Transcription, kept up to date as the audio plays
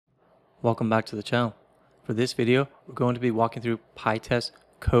Welcome back to the channel. For this video, we're going to be walking through Pytest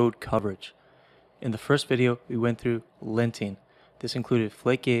code coverage. In the first video, we went through linting. This included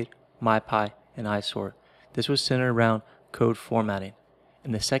Flakegate, MyPy, and iSort. This was centered around code formatting.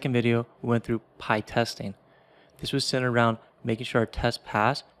 In the second video, we went through Pytesting. This was centered around making sure our tests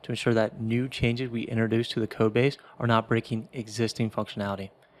pass to ensure that new changes we introduce to the codebase are not breaking existing functionality.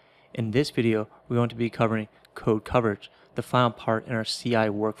 In this video, we're going to be covering code coverage, the final part in our CI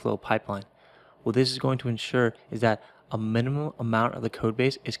workflow pipeline. What this is going to ensure is that a minimum amount of the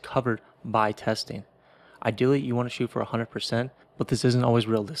codebase is covered by testing. Ideally, you want to shoot for 100%, but this isn't always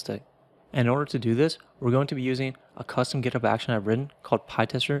realistic. And in order to do this, we're going to be using a custom GitHub action I've written called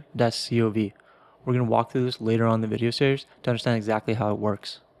pytester-cov. We're going to walk through this later on in the video series to understand exactly how it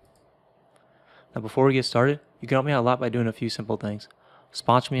works. Now, before we get started, you can help me out a lot by doing a few simple things.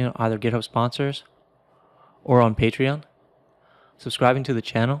 Sponsor me on either GitHub sponsors or on Patreon, subscribing to the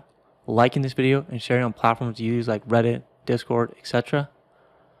channel, liking this video, and sharing on platforms you use like Reddit, Discord, etc.,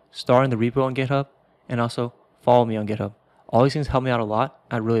 starting the repo on GitHub, and also follow me on GitHub. All these things help me out a lot.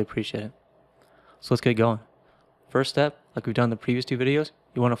 I'd really appreciate it. So let's get going. First step, like we've done in the previous two videos,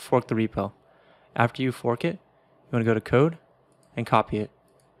 you want to fork the repo. After you fork it, you want to go to code and copy it.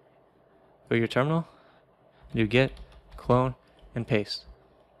 Go to your terminal, and do git, clone, and paste.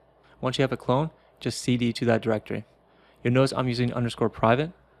 Once you have a clone, just cd to that directory. You'll notice I'm using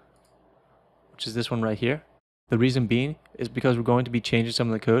 _private, which is this one right here. The reason being is because we're going to be changing some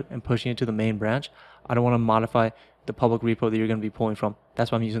of the code and pushing it to the main branch. I don't want to modify the public repo that you're going to be pulling from.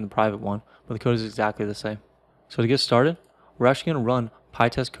 That's why I'm using the private one, but the code is exactly the same. So to get started, we're actually going to run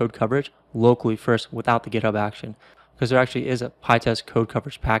Pytest code coverage locally first without the GitHub action, because there actually is a Pytest code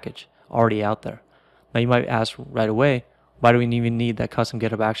coverage package already out there. Now you might ask right away, why do we even need that custom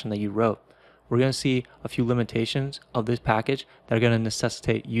GitHub action that you wrote? We're going to see a few limitations of this package that are going to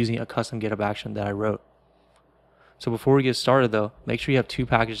necessitate using a custom GitHub action that I wrote. So before we get started though, make sure you have two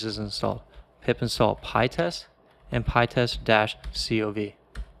packages installed. Pip install Pytest and pytest-cov.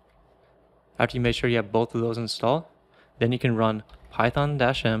 After you make sure you have both of those installed, then you can run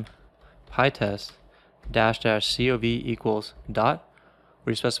python-m pytest-cov equals dot,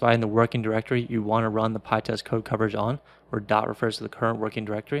 where you specify in the working directory you want to run the Pytest code coverage on, where dot refers to the current working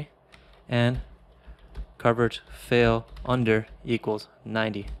directory, and coverage fail under equals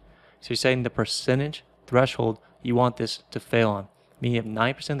 90. So you're setting the percentage threshold you want this to fail on. Meaning if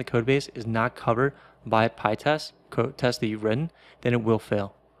 90% of the code base is not covered by Pytest code test that you've written, then it will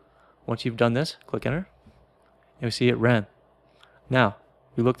fail. Once you've done this, click enter, and we see it ran. Now,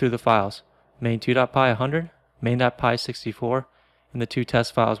 we look through the files. main2.py 100, main.py 64, and the two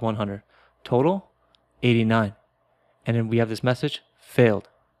test files 100. Total, 89. And then we have this message, failed.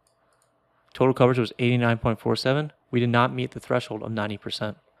 Total coverage was 89.47. We did not meet the threshold of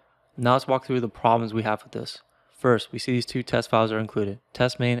 90%. Now let's walk through the problems we have with this. First, we see these two test files are included,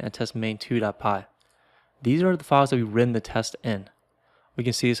 testmain and testmain2.py. These are the files that we've written the test in. We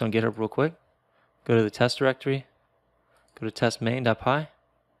can see this on GitHub real quick. Go to the test directory, go to testmain.py.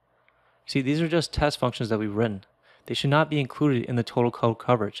 See, these are just test functions that we've written. They should not be included in the total code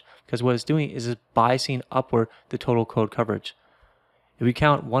coverage, because what it's doing is it's biasing upward the total code coverage. If we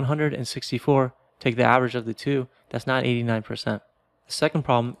count 164, take the average of the two, that's not 89%. The second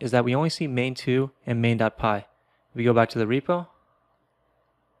problem is that we only see main2 and main.py. If we go back to the repo,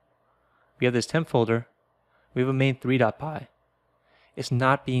 we have this temp folder, we have a main3.py. It's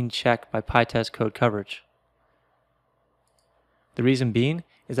not being checked by Pytest code coverage. The reason being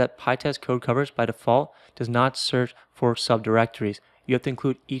is that Pytest code coverage by default does not search for subdirectories. You have to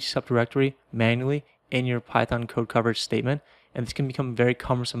include each subdirectory manually in your Python code coverage statement, and this can become very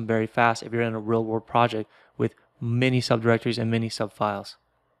cumbersome very fast if you're in a real-world project with many subdirectories and many subfiles.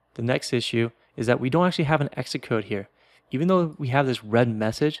 The next issue is that we don't actually have an exit code here. Even though we have this red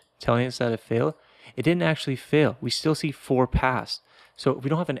message telling us that it failed, it didn't actually fail. We still see 4 passed. So if we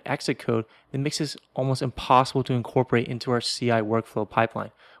don't have an exit code, it makes this almost impossible to incorporate into our CI workflow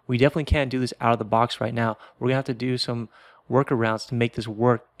pipeline. We definitely can't do this out of the box right now. We're going to have to do some workarounds to make this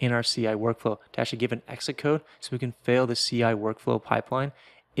work in our CI workflow, to actually give an exit code so we can fail the CI workflow pipeline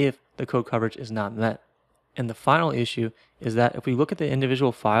if the code coverage is not met. And the final issue is that if we look at the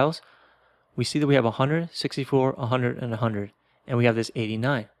individual files, we see that we have 100, 64, 100, and 100, and we have this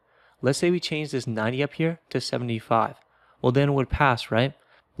 89. Let's say we change this 90 up here to 75. Well, then it would pass, right?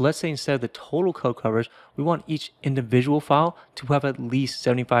 Let's say instead of the total code coverage, we want each individual file to have at least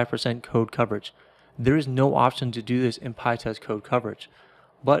 75% code coverage. There is no option to do this in Pytest code coverage.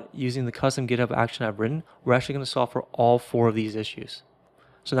 But using the custom GitHub action I've written, we're actually going to solve for all 4 of these issues.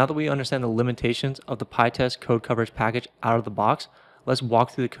 So now that we understand the limitations of the Pytest code coverage package out of the box, let's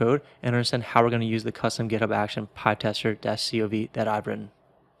walk through the code and understand how we're going to use the custom GitHub action pytester-cov that I've written.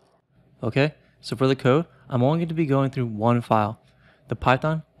 Okay, so for the code, I'm only going to be going through one file, the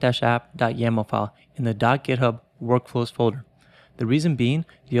python-app.yaml file in the .github workflows folder. The reason being,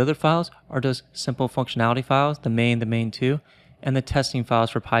 the other files are just simple functionality files, the main2, and the testing files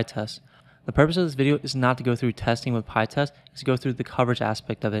for Pytest. The purpose of this video is not to go through testing with Pytest, it's to go through the coverage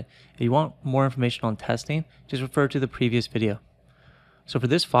aspect of it. If you want more information on testing, just refer to the previous video. So for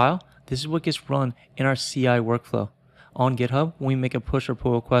this file, this is what gets run in our CI workflow on GitHub when we make a push or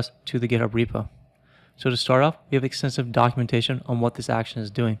pull request to the GitHub repo. So to start off, we have extensive documentation on what this action is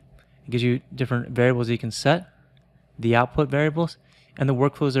doing. It gives you different variables you can set, the output variables, and the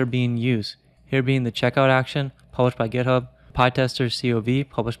workflows that are being used. Here being the checkout action, published by GitHub, pytester-cov,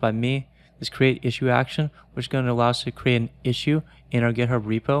 published by me, this create issue action, which is going to allow us to create an issue in our GitHub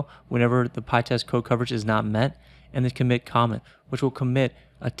repo whenever the Pytest code coverage is not met, and this commit comment, which will commit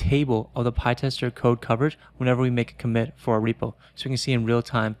a table of the Pytester code coverage whenever we make a commit for our repo. So we can see in real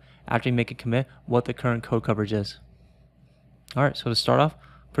time, after we make a commit, what the current code coverage is. Alright, so to start off,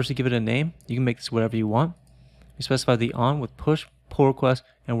 first we give it a name. You can make this whatever you want. We specify the on with push, pull request,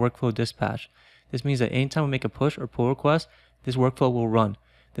 and workflow dispatch. This means that anytime we make a push or pull request, this workflow will run.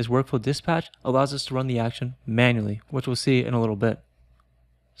 This workflow dispatch allows us to run the action manually, which we'll see in a little bit.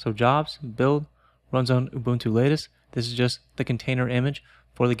 So jobs, build, runs on Ubuntu latest. This is just the container image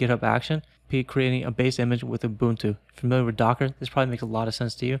for the GitHub action, creating a base image with Ubuntu. If you're familiar with Docker, this probably makes a lot of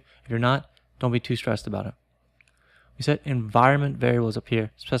sense to you. If you're not, don't be too stressed about it. We set environment variables up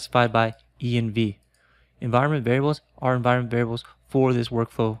here, specified by env. Environment variables are environment variables for this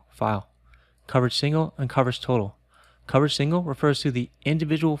workflow file. Coverage single and coverage total. Coverage single refers to the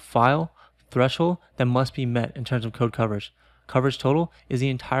individual file threshold that must be met in terms of code coverage. Coverage total is the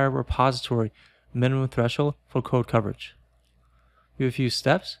entire repository minimum threshold for code coverage. We have a few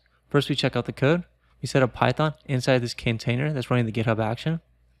steps. First, we check out the code. We set up Python inside this container that's running the GitHub action.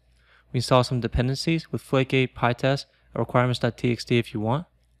 We install some dependencies with flake8, pytest, or requirements.txt if you want.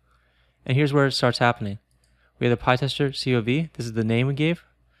 And here's where it starts happening. We have the pytester-cov, this is the name we gave,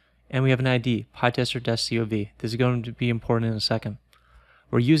 and we have an ID, pytester-cov. This is going to be important in a second.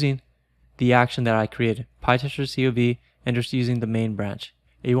 We're using the action that I created, pytester-cov, and just using the main branch.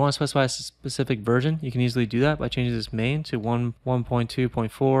 If you want to specify a specific version, you can easily do that by changing this main to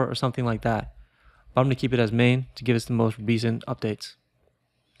 1.2.4 or something like that. But I'm going to keep it as main to give us the most recent updates.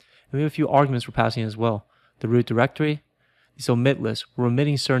 And we have a few arguments we're passing as well. The root directory, the omit list, we're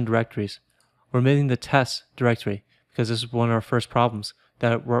omitting certain directories. We're omitting the test directory because this is one of our first problems,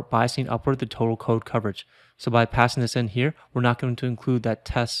 that we're biasing upward the total code coverage. So by passing this in here, we're not going to include that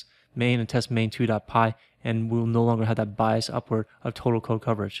test main and test main2.py, and we'll no longer have that bias upward of total code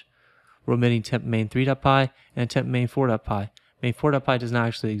coverage. We're omitting temp main3.py and temp main4.py. Main4.py does not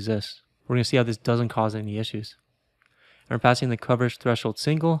actually exist. We're going to see how this doesn't cause any issues. And we're passing the coverage threshold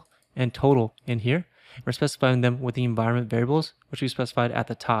single and total in here. We're specifying them with the environment variables, which we specified at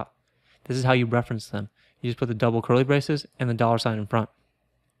the top. This is how you reference them. You just put the double curly braces and the $ in front.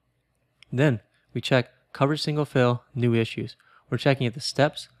 Then we check coverage single fail, new issues. We're checking at the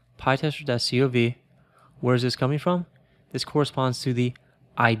steps, pytester-cov. Where is this coming from? This corresponds to the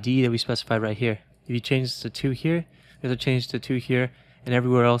ID that we specified right here. If you change this to 2 here, you have to change to 2 here, and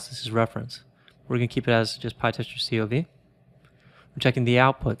everywhere else this is reference. We're going to keep it as just pytester-cov. We're checking the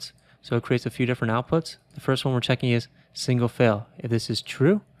outputs. So it creates a few different outputs. The first one we're checking is single fail. If this is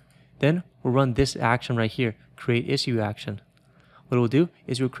true, then we'll run this action right here, create issue action. What it will do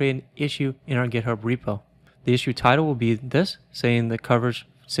is we'll create an issue in our GitHub repo. The issue title will be this, saying the coverage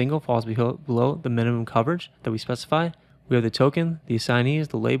single falls below the minimum coverage that we specified. We have the token, the assignees,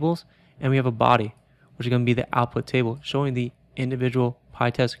 the labels, and we have a body, which is going to be the output table showing the individual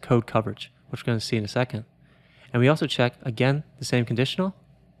Pytest code coverage, which we're going to see in a second. And we also check, again, the same conditional,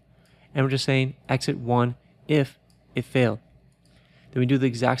 and we're just saying exit 1 if it failed. Then we do the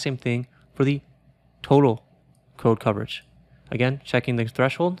exact same thing for the total code coverage. Again, checking the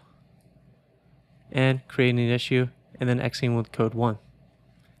threshold and creating an issue and then exiting with code 1.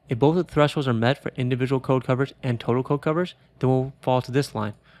 If both the thresholds are met for individual code coverage and total code coverage, then we'll fall to this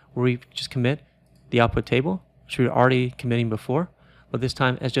line where we just commit the output table, which we were already committing before, but this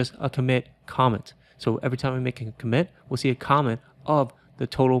time as just a commit comment. So every time we make a commit, we'll see a comment of the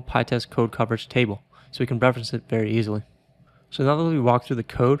total Pytest code coverage table, so we can reference it very easily. So now that we walk through the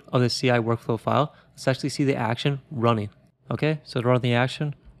code of the CI workflow file, let's actually see the action running. Okay, so to run the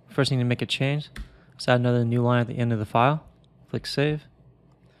action, first we need to make a change. Let's add another new line at the end of the file. Click Save.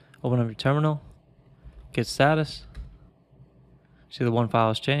 Open up your terminal. Git status. See the one file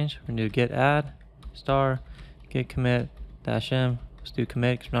has changed. We're going to do git add star git commit -m Let's do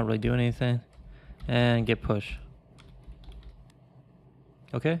commit because we're not really doing anything. And git push.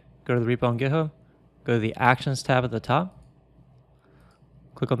 Okay, go to the repo on GitHub. Go to the Actions tab at the top.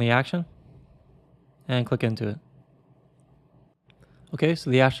 Click on the action. And click into it. Okay, so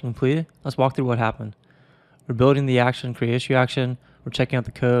the action completed. Let's walk through what happened. We're building the action, create issue action. We're checking out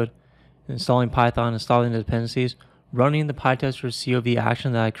the code, installing Python, installing the dependencies, running the pytester-cov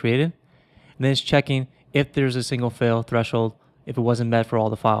action that I created, and then it's checking if there's a single fail threshold if it wasn't met for all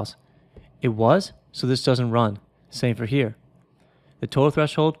the files. It was, so this doesn't run. Same for here. The total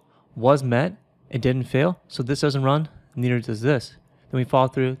threshold was met, it didn't fail, so this doesn't run, neither does this. Then we follow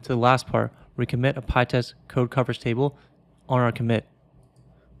through to the last part, where we commit a Pytest code coverage table on our commit.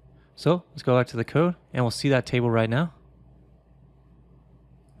 So let's go back to the code, and we'll see that table right now.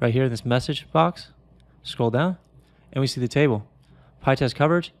 Right here in this message box, scroll down, and we see the table. Pytest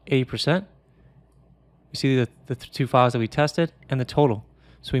coverage, 80%. We see the two files that we tested, and the total.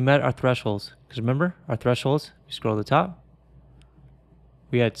 So we met our thresholds. Because remember, our thresholds, we scroll to the top.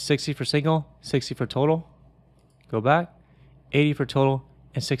 We had 60 for single, 60 for total. Go back, 80 for total,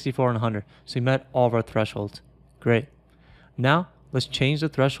 and 64 and 100. So we met all of our thresholds. Great. Now, let's change the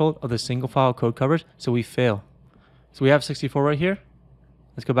threshold of the single file code coverage so we fail. So we have 64 right here.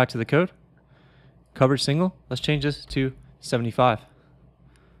 Let's go back to the code. Coverage single, let's change this to 75.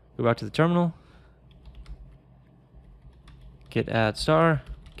 Go back to the terminal. Git add star,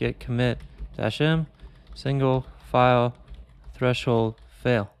 git commit -m, single file threshold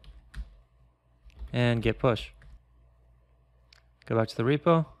fail. And git push. Go back to the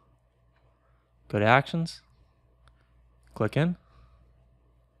repo. Go to actions. Click in.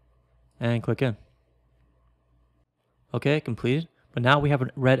 And click in. Okay, completed. But now we have a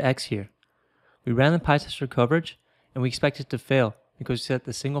red X here. We ran the pytester coverage and we expect it to fail because we set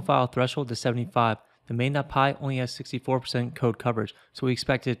the single file threshold to 75. The main.py only has 64% code coverage, so we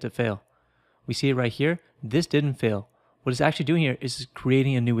expect it to fail. We see it right here. This didn't fail. What it's actually doing here is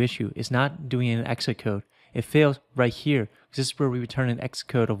creating a new issue. It's not doing an exit code. It fails right here because this is where we return an exit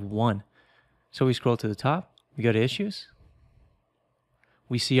code of 1. So we scroll to the top. We go to issues.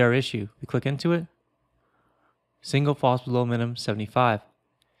 We see our issue. We click into it. Single false below minimum 75.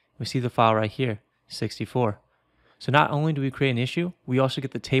 We see the file right here, 64. So not only do we create an issue, we also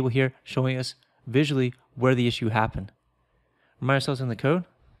get the table here showing us visually where the issue happened. Remind ourselves in the code.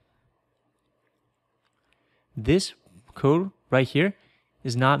 This code right here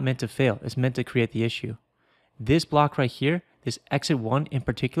is not meant to fail. It's meant to create the issue. This block right here, this exit 1 in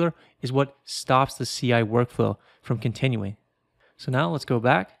particular, is what stops the CI workflow from continuing. So now let's go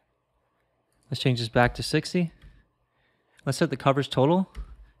back. Let's change this back to 60. Let's set the coverage total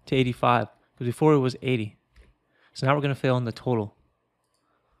to 85, because before it was 80. So now we're going to fail in the total.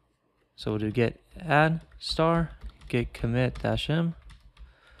 So we'll do git add star, git commit -m,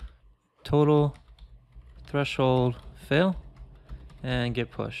 total threshold fail, and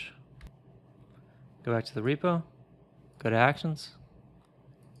git push. Go back to the repo, go to actions,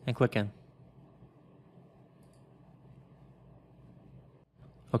 and click in.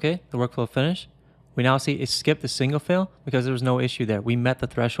 Okay, the workflow finished. We now see it skipped the single fail because there was no issue there. We met the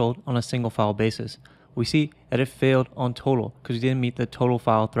threshold on a single file basis. We see that it failed on total because we didn't meet the total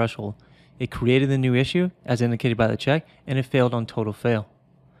file threshold. It created the new issue as indicated by the check, and it failed on total fail.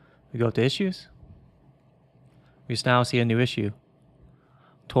 We go to issues. We now see a new issue.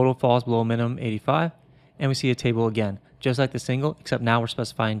 Total falls below minimum 85, and we see a table again, just like the single, except now we're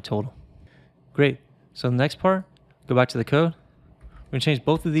specifying total. Great. So the next part, go back to the code. We're going to change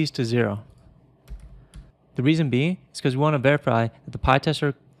both of these to 0. The reason being is because we want to verify that the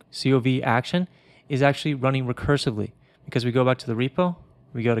pytester-cov action is actually running recursively. Because we go back to the repo,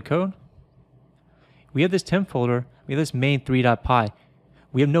 we go to code. We have this temp folder, we have this main3.py.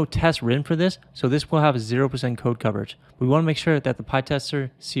 We have no test written for this, so this will have 0% code coverage. We want to make sure that the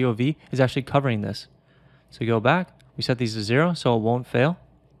pytester-cov is actually covering this. So we go back, we set these to 0 so it won't fail.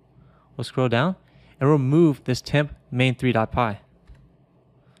 We'll scroll down and remove this temp main3.py.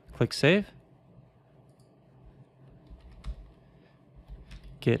 Click save.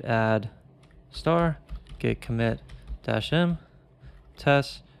 Git add star, git commit -m,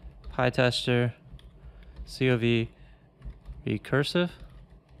 test pytester cov recursive,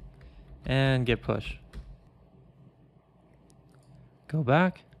 and git push. Go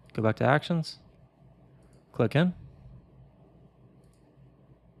back to actions, click in.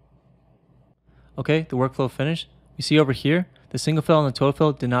 Okay, the workflow finished. You see over here, the single fail and the total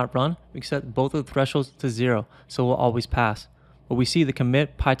fail did not run. We set both of the thresholds to 0, so we'll always pass. But we see the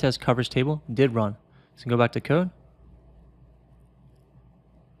commit pytest coverage table did run. So go back to code.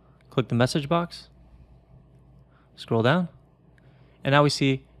 Click the message box. Scroll down. And now we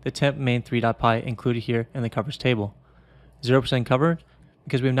see the temp main 3.py included here in the coverage table. 0% covered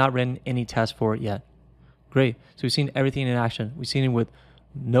because we have not written any tests for it yet. Great. So we've seen everything in action. We've seen it with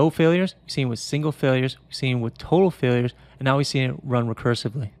no failures, we've seen it with single failures, we've seen it with total failures, and now we've seen it run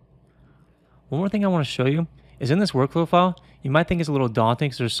recursively. One more thing I want to show you is in this workflow file, you might think it's a little daunting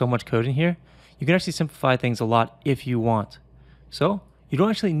because there's so much code in here. You can actually simplify things a lot if you want. So you don't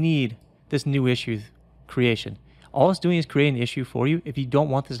actually need this new issue creation. All it's doing is create an issue for you. If you don't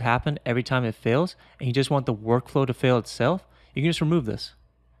want this to happen every time it fails, and you just want the workflow to fail itself, you can just remove this.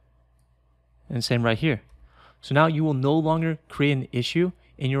 And same right here. So now you will no longer create an issue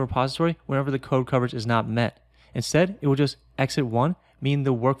in your repository whenever the code coverage is not met. Instead, it will just exit one, meaning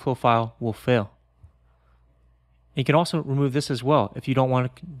the workflow file will fail. You can also remove this as well if you don't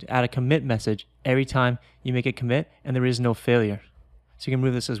want to add a commit message every time you make a commit and there is no failure. So you can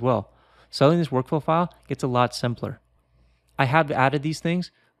remove this as well. Selling this workflow file gets a lot simpler. I have added these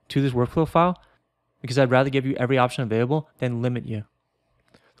things to this workflow file because I'd rather give you every option available than limit you.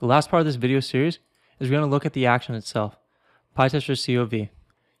 The last part of this video series is we're going to look at the action itself, pytester-cov.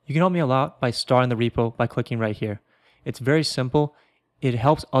 You can help me a lot by starting the repo by clicking right here. It's very simple. It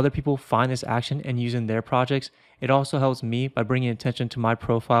helps other people find this action and use in their projects. It also helps me by bringing attention to my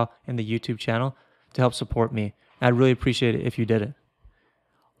profile in the YouTube channel to help support me. I'd really appreciate it if you did it.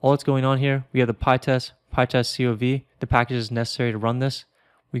 All that's going on here, we have the pytest, pytest-cov, the packages necessary to run this.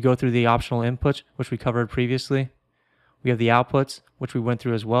 We go through the optional inputs, which we covered previously. We have the outputs, which we went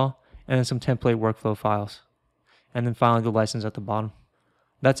through as well, and then some template workflow files. And then finally the license at the bottom.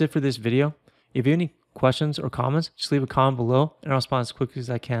 That's it for this video. If you have any questions or comments, just leave a comment below and I'll respond as quickly as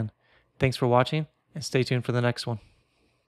I can. Thanks for watching and stay tuned for the next one.